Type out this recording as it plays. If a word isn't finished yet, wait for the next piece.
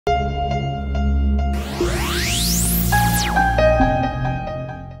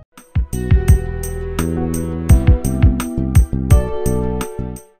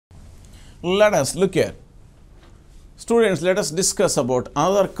let us look at. Students, let us discuss about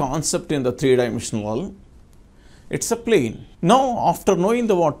another concept in the three-dimensional. It's a plane. Now, after knowing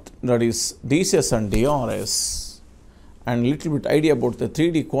the what that is DCS and DRS and little bit idea about the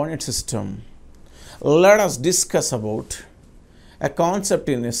 3D coordinate system, let us discuss about a concept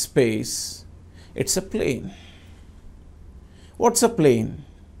in a space. It's a plane. What's a plane?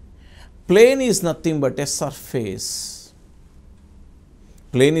 Plane is nothing but a surface.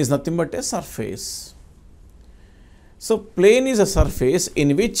 Plane is nothing but a surface. So, plane is a surface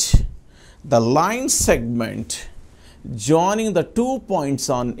in which the line segment joining the 2 points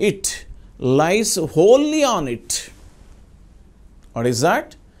on it lies wholly on it. What is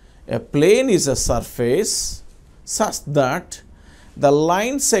that? A plane is a surface such that the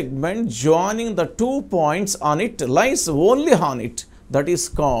line segment joining the 2 points on it lies only on it. That is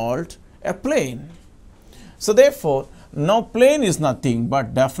called a plane. So, therefore, now plane is nothing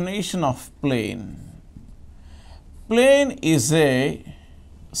but definition of plane. Plane is a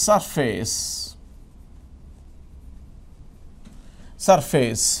surface,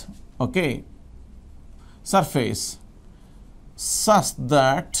 okay, surface such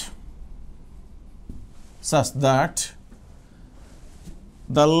that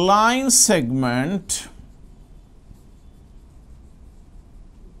the line segment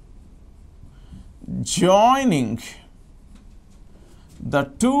joining the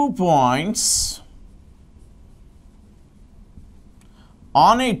 2 points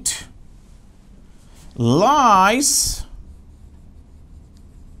on it lies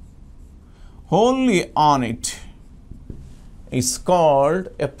wholly on it is called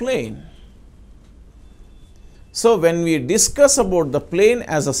a plane. So, when we discuss about the plane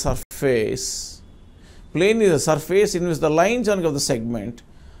as a surface, plane is a surface in which the line joining of the segment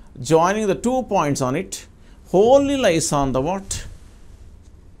joining the 2 points on it wholly lies on the what?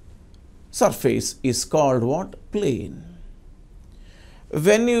 Surface is called what? Plane.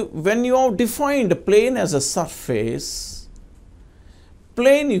 When you have defined plane as a surface,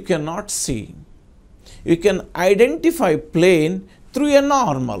 plane you cannot see. You can identify plane through a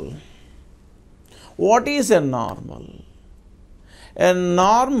normal. What is a normal? A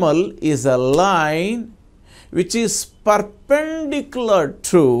normal is a line which is perpendicular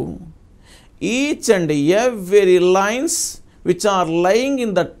to each and every lines which are lying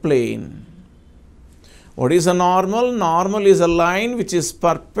in that plane. What is a normal? Normal is a line which is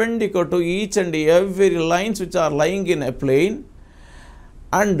perpendicular to each and every lines which are lying in a plane,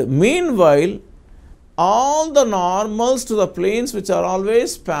 and meanwhile all the normals to the planes which are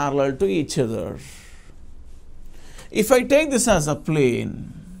always parallel to each other. If I take this as a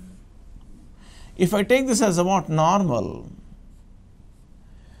plane, if I take this as a what? Normal.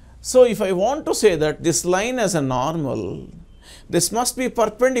 So, if I want to say that this line as a normal, this must be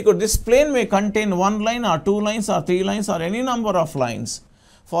perpendicular. This plane may contain one line or two lines or three lines or any number of lines.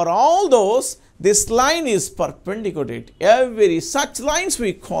 For all those, this line is perpendicular to it. Every such lines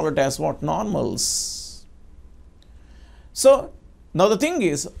we call it as what? Normals. So, now the thing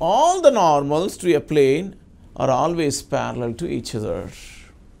is, all the normals to a plane are always parallel to each other.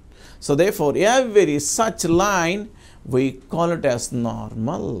 So, therefore, every such line we call it as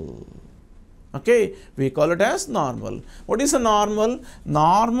normal. Okay, we call it as normal. What is a normal?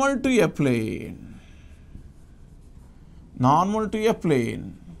 Normal to a plane. Normal to a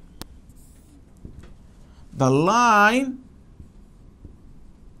plane. The line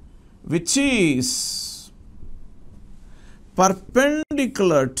which is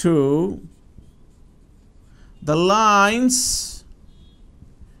perpendicular to the lines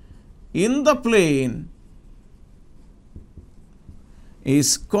in the plane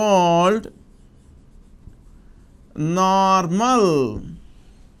is called normal,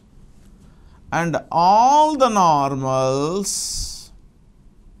 and all the normals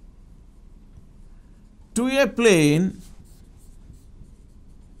to a plane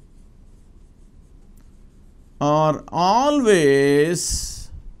are always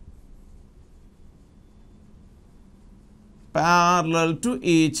parallel to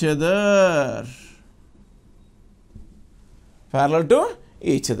each other. Parallel to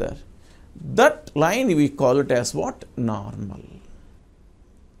each other. That line we call it as what? Normal.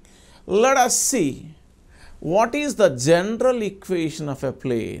 Let us see what is the general equation of a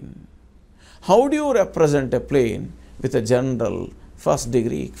plane. How do you represent a plane with a general first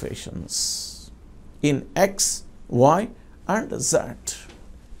degree equations in x, y and z?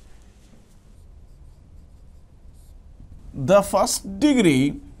 The first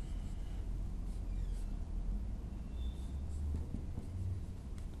degree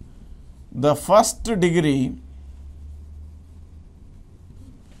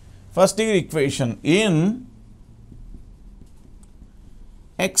first degree equation in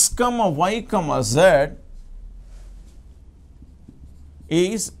x comma y comma z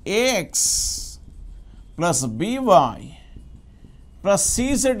is ax plus by plus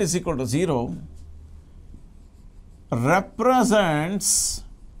cz is equal to 0 represents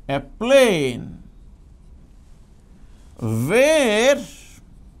a plane where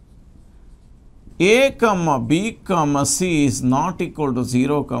a comma b comma c is not equal to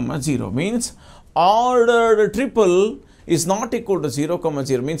 0 comma 0, means ordered triple is not equal to 0 comma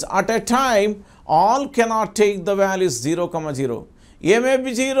 0, means at a time all cannot take the values 0 comma 0. A may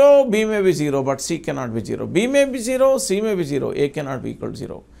be 0, B may be 0, but C cannot be 0. B may be 0, C may be 0, A cannot be equal to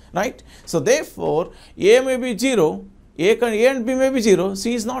 0, right? So therefore, A may be 0, A and B may be 0,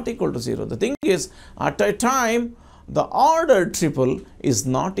 C is not equal to 0. The thing is, at a time, the ordered triple is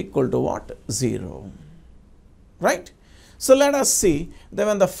not equal to what? 0, right? So let us see that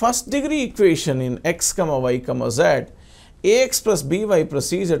when the first degree equation in x comma y comma z, ax plus by plus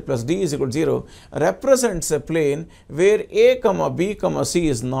cz plus d is equal to 0 represents a plane where a comma b comma c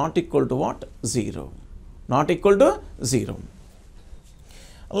is not equal to what? 0. Not equal to 0.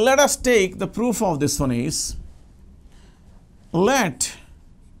 Let us take the proof of this one is, let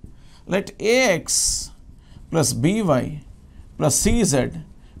ax plus by plus cz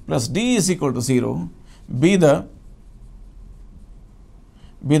plus d is equal to 0 be the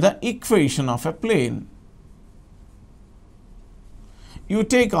equation of a plane. You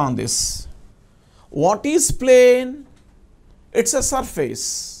take on this. What is plane? It's a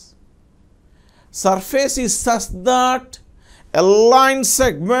surface. Surface is such that a line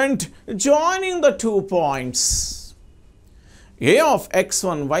segment joining the 2 points a of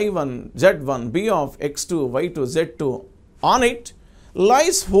x1, y1, z1, b of x2, y2, z2 on it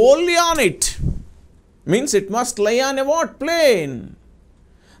lies wholly on it. Means it must lie on a what? Plane.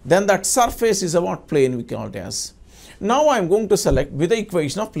 Then that surface is a what? Plane we call it as. Now I am going to select with the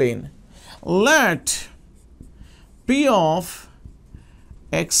equation of plane. Let P of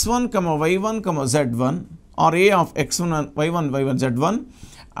x1, y1, z1 or A of x1, y1, z1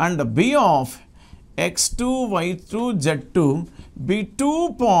 and B of x2, y2, z2 be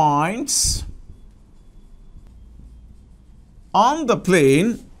 2 points on the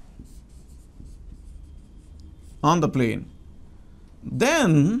plane,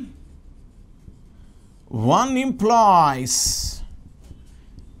 then one implies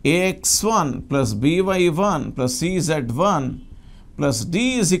ax1 plus by1 plus cz1 plus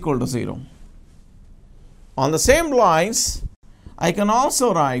d is equal to 0. On the same lines, I can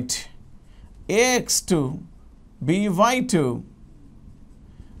also write ax2 by2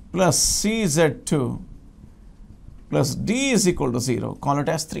 plus cz2 plus d is equal to 0. Call it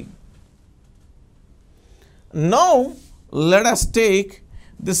as 3. Now, let us take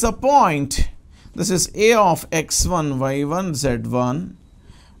this a point. This is A of x1, y1, z1,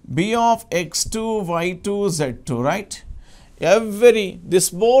 B of x2, y2, z2, right? This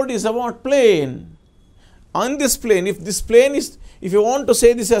board is about plane. On this plane, if you want to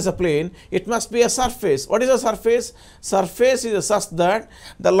say this as a plane, it must be a surface. What is a surface? Surface is such that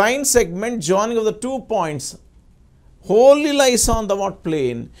the line segment joining of the 2 points wholly lies on the what?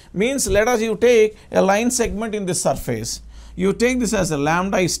 Plane. Means you take a line segment in this surface. You take this as a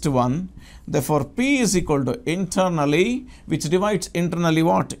lambda is to 1. Therefore, P is equal to internally, which divides internally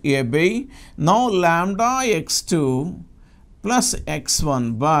what? AB. Now, lambda x2 plus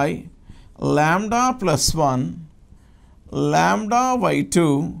x1 by lambda plus 1 lambda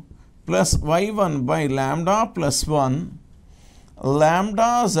y2 plus y1 by lambda plus 1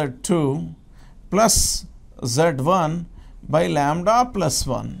 lambda z2 plus z1 by lambda plus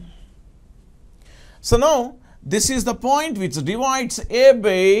 1. So now, this is the point which divides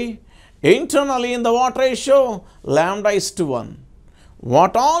AB internally in the what ratio? Lambda is to 1.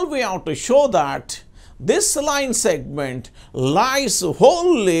 What all we have to show that this line segment lies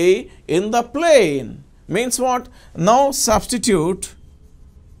wholly in the plane. Means what? Now substitute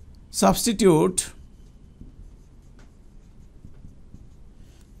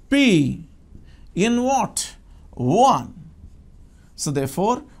P in what? 1. So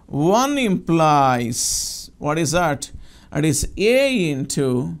therefore, 1 implies, what is that? That is A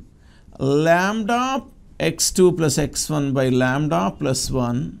into lambda x2 plus x1 by lambda plus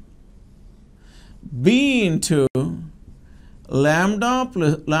 1, B into lambda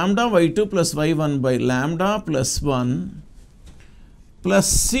y2 plus y1 by lambda plus 1 plus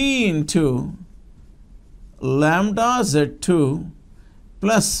C into lambda z2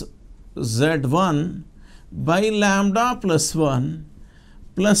 plus z1 by lambda plus 1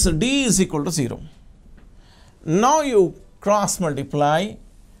 plus d is equal to 0. Now you cross multiply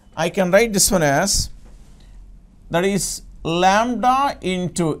I can write this one as, that is lambda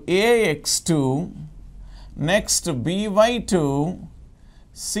into ax2, next by2,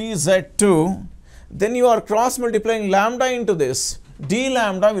 cz2, then you are cross multiplying lambda into this, d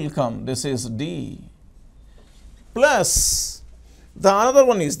lambda will come, this is d, plus the another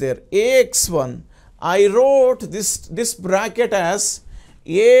one is there, ax1, I wrote this bracket as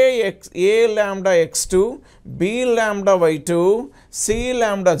a lambda x2, b lambda y2, c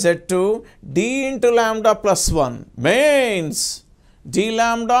lambda z2, d into lambda plus 1 means d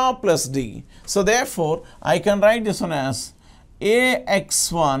lambda plus d. So therefore, I can write this one as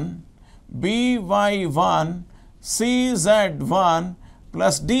ax1, by1, cz1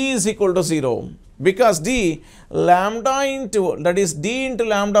 plus d is equal to 0. Because d lambda into, that is d into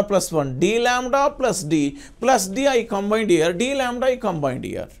lambda plus 1, d lambda plus d I combined here, d lambda I combined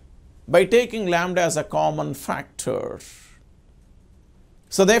here by taking lambda as a common factor.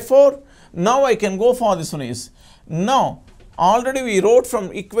 So therefore, now I can go for this one is, now already we wrote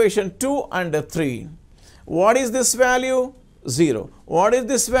from equation 2 and 3. What is this value? 0. What is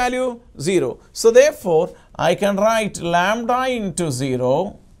this value? 0. So therefore, I can write lambda into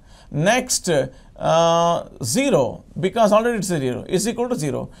 0, next 0, because already it's 0, is equal to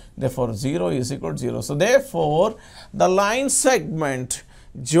 0. Therefore, 0 is equal to 0. So therefore, the line segment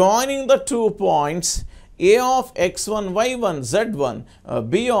joining the 2 points a of x1, y1, z1,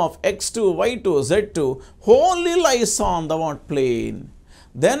 b of x2, y2, z2 wholly lies on the what plane.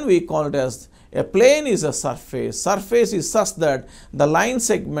 Then we call it as a plane is a surface. Surface is such that the line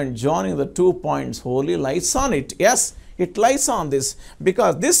segment joining the 2 points wholly lies on it. Yes, it lies on this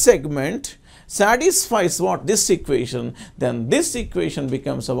because this segment satisfies what? This equation. Then this equation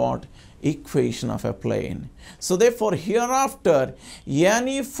becomes a what? Equation of a plane. So therefore, hereafter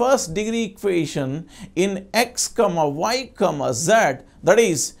any first degree equation in x comma y comma z, that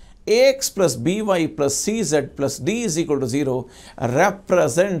is ax plus by plus cz plus d is equal to 0,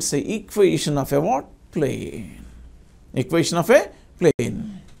 represents the equation of a what? Plane. Equation of a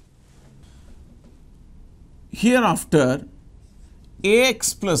plane. Hereafter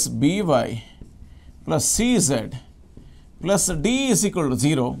ax plus by plus cz plus d is equal to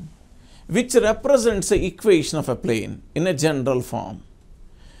 0, which represents the equation of a plane in a general form.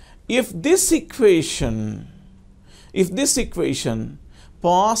 If this equation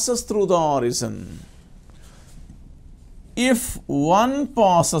passes through the origin, if one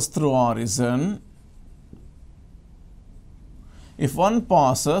passes through origin,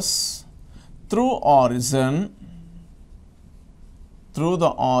 through the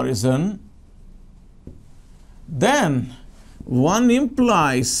origin, then one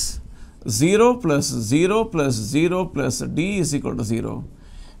implies 0 plus 0 plus 0 plus d is equal to 0,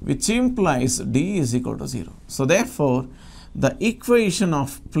 which implies d is equal to 0. So therefore, the equation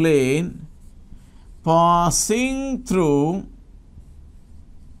of plane passing through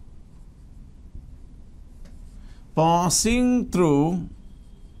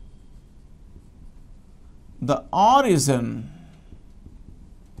the origin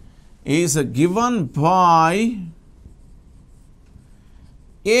is given by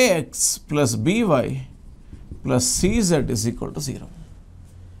ax plus by plus cz is equal to 0.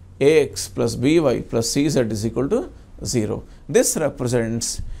 Ax plus by plus cz is equal to 0. This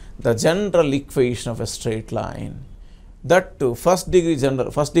represents the general equation of a straight line. That too, first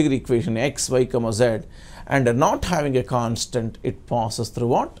degree equation x, y, comma, z, and not having a constant, it passes through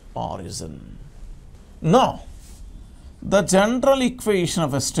what? Origin. Now, the general equation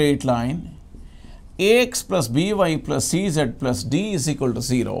of a straight line ax plus by plus cz plus d is equal to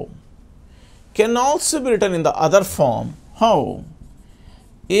 0 can also be written in the other form. How?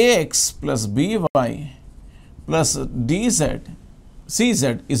 Ax plus by plus cz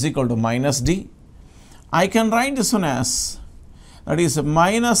is equal to minus d. I can write this one as, that is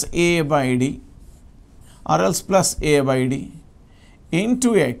minus a by d or else plus a by d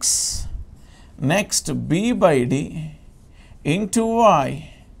into x, next b by d into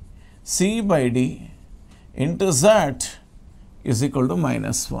y, c by d into z is equal to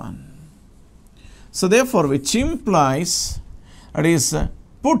minus 1. So therefore, which implies, that is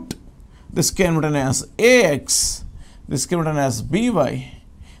put this can be written as ax, this can be written as by,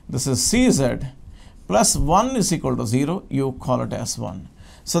 this is cz, plus 1 is equal to 0, you call it as 1.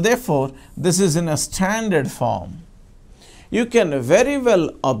 So therefore, this is in a standard form. You can very well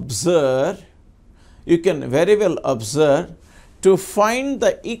observe, to find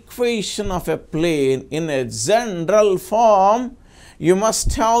the equation of a plane in a general form, you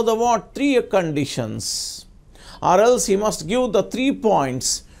must have the what? 3 conditions, or else you must give the 3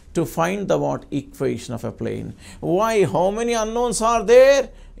 points to find the what? Equation of a plane. Why? How many unknowns are there?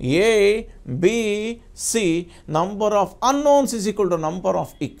 A, B, C, number of unknowns is equal to number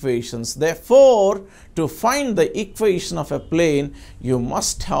of equations. Therefore, to find the equation of a plane, you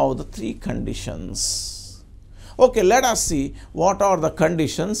must have the three conditions. Okay, let us see what are the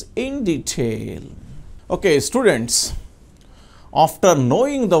conditions in detail. Okay, students, after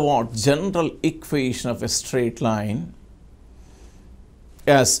knowing the general equation of a straight line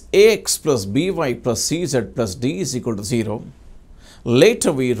as ax plus by plus cz plus d is equal to 0,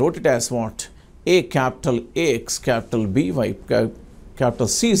 later we wrote it as what? A capital Ax capital By capital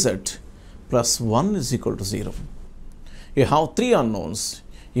Cz plus 1 is equal to 0. You have three unknowns.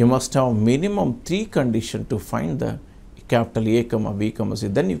 You must have minimum three conditions to find the capital A, B, C.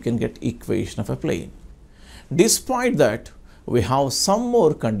 Then you can get equation of a plane. Despite that, we have some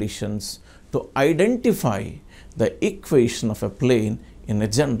more conditions to identify the equation of a plane in a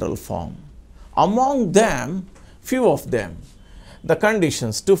general form. Among them, few of them, the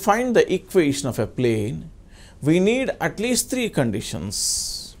conditions to find the equation of a plane, we need at least three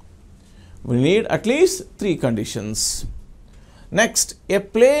conditions. We need at least three conditions. Next, a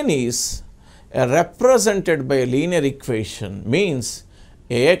plane is represented by a linear equation, means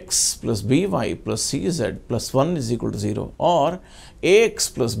ax plus by plus cz plus 1 is equal to 0, or ax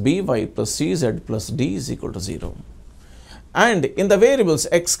plus by plus cz plus d is equal to 0. And in the variables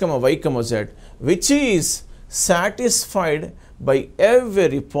x, y, z, which is satisfied by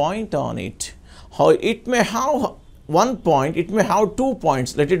every point on it. How it may have one point, it may have 2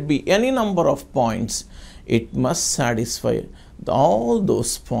 points, let it be any number of points, it must satisfy all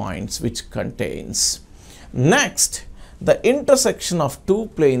those points which contains. Next, the intersection of two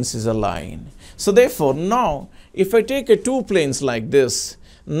planes is a line. So therefore, now if I take a two planes like this,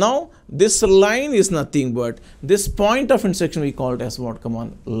 now this line is nothing but this point of intersection, we call it as what? Come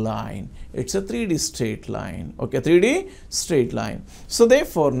on, line. It's a 3D straight line. Okay, 3D straight line. So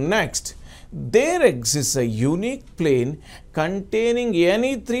therefore, next, there exists a unique plane containing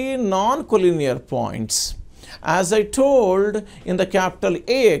any three non-collinear points. As I told in the capital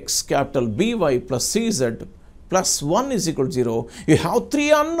Ax, capital By plus Cz plus 1 is equal to 0, you have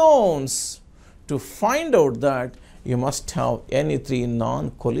three unknowns. To find out that, you must have any three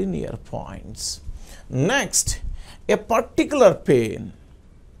non-collinear points. Next, a particular plane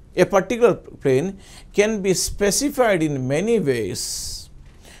can be specified in many ways.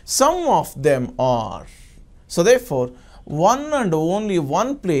 Some of them are. So therefore, one and only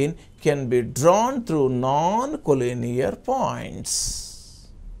one plane can be drawn through non-collinear points.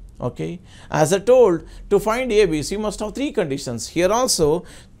 Okay, as I told, to find ABC, you must have three conditions. Here also,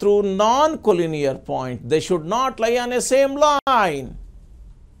 through non-collinear point, they should not lie on a same line.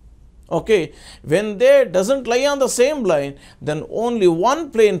 Okay, when they doesn't lie on the same line, then only one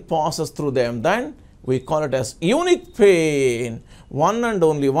plane passes through them. Then we call it as unique plane. One and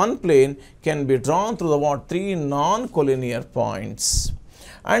only one plane can be drawn through the three non-collinear points.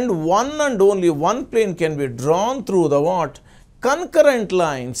 And one and only one plane can be drawn through the concurrent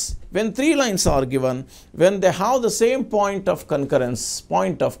lines. When three lines are given, when they have the same point of concurrence,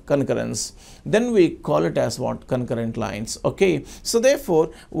 then we call it as concurrent lines. Okay, so therefore,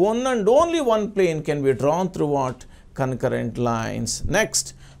 one and only one plane can be drawn through concurrent lines.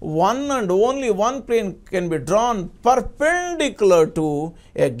 Next, one and only one plane can be drawn perpendicular to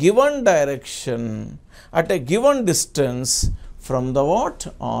a given direction at a given distance from the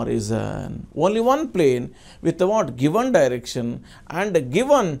origin. Only one plane with the given direction and a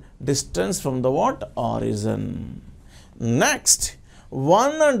given distance from the origin. Next,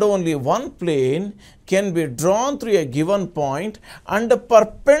 one and only one plane can be drawn through a given point and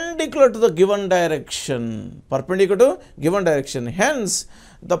perpendicular to the given direction. Hence,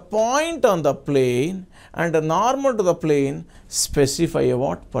 the point on the plane and the normal to the plane specify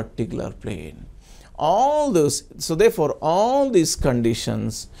a particular plane. All those, so therefore, all these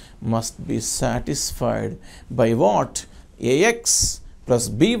conditions must be satisfied by Ax plus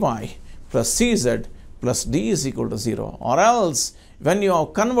By plus Cz plus D is equal to 0, or else when you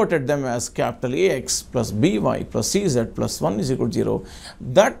have converted them as capital Ax plus By plus Cz plus 1 is equal to 0,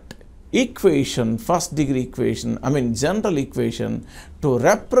 that equation, first degree equation, general equation, to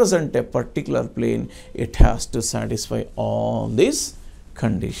represent a particular plane, it has to satisfy all these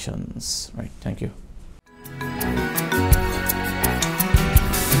conditions. Right, thank you.